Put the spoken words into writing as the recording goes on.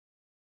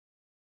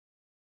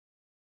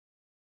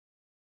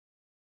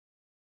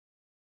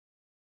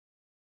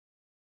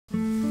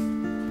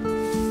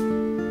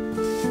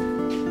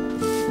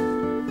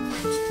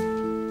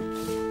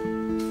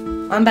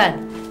I'm Ben,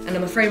 and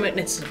I'm a framework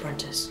knitter's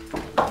apprentice.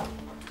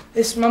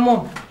 This is my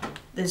mum.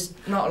 There's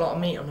not a lot of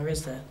meat on her,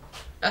 is there?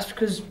 That's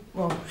because,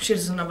 well, she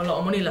doesn't have a lot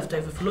of money left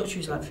over for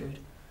luxuries like food.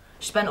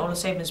 She spent all her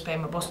savings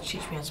paying my boss to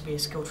teach me how to be a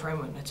skilled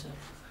framework knitter.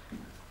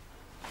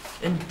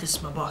 And this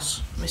is my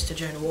boss, Mr.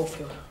 Jonah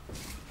Warfield.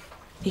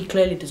 He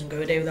clearly doesn't go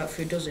a day without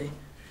food, does he?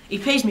 He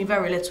pays me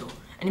very little,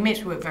 and he makes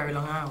me work very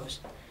long hours.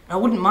 And I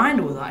wouldn't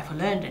mind all that if I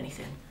learned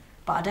anything,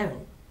 but I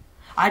don't.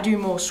 I do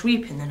more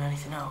sweeping than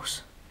anything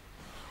else.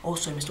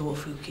 Also, Mr.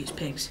 Warfield keeps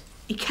pigs.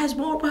 He cares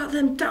more about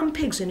them damn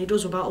pigs than he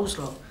does about us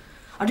lot.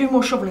 I do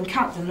more shoveling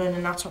cat than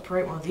learning how to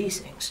operate one of these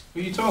things. Who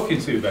are you talking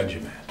to,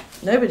 Benjamin?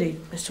 Nobody,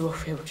 Mr.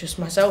 Warfield, just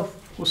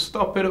myself. Well,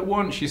 stop it at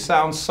once. You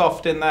sound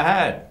soft in the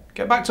head.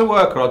 Get back to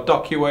work or I'll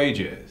dock your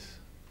wages.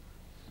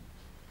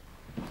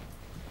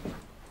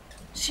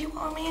 See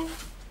what I mean?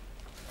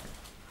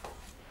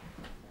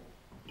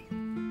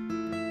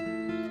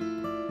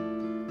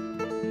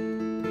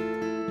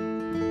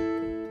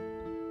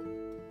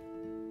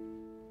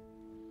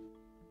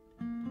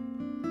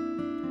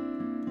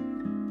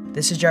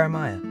 This is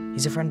Jeremiah.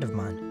 He's a friend of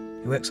mine.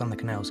 He works on the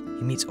canals.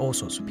 He meets all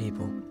sorts of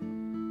people.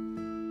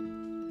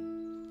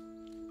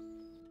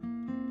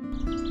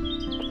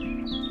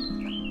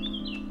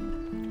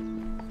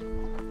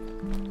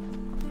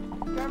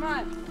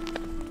 Jeremiah!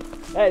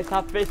 Hey, it's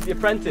Happy Face the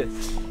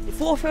Apprentice. If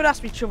Warfield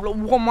asked me to shovel up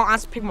one more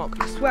ass pig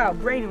mock, I swear I'll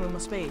brain him with my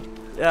spade.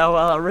 Yeah,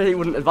 well, I really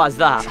wouldn't advise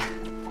that.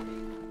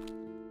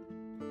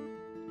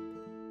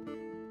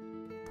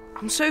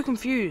 I'm so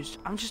confused.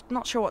 I'm just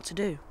not sure what to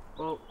do.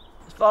 Well,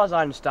 as far as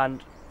I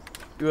understand,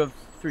 you have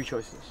three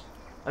choices.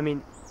 I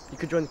mean, you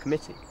could join the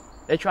committee.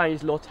 They try and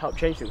use law to help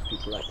change things for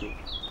people like you.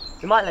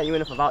 They might let you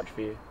in if I vouch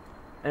for you.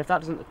 And if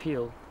that doesn't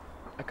appeal,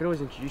 I could always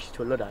introduce you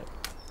to a Luddite.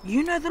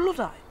 You know the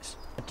Luddites?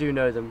 I do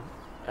know them,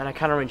 and I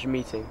can arrange a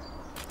meeting.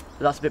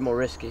 But that's a bit more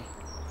risky.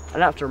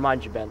 And I have to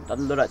remind you, Ben, that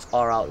the Luddites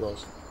are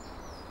outlaws.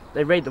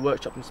 They raid the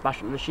workshop and smash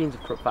up the machines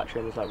of corrupt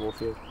factory owners like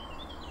Warfield.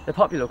 They're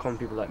popular with common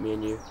people like me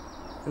and you.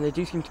 And they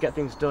do seem to get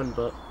things done,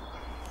 but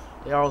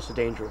they are also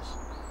dangerous.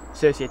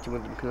 Associating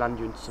with them can land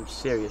you into some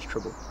serious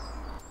trouble.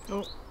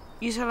 Well,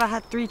 you said I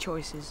had three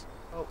choices.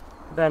 Well,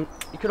 then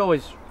you could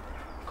always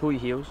cool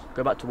your heels,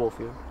 go back to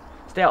Warfield,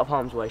 stay out of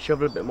harm's way,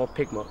 shovel a bit more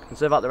pig muck, and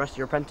serve out the rest of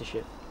your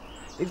apprenticeship.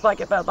 Things might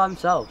get better by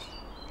themselves,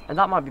 and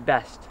that might be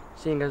best,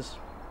 seeing as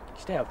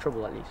you stay out of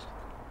trouble at least.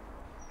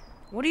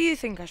 What do you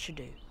think I should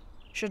do?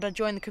 Should I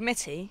join the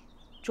committee,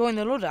 join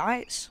the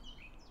Luddites,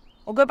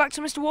 or go back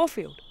to Mr.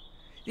 Warfield?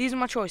 These are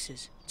my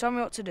choices. Tell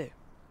me what to do.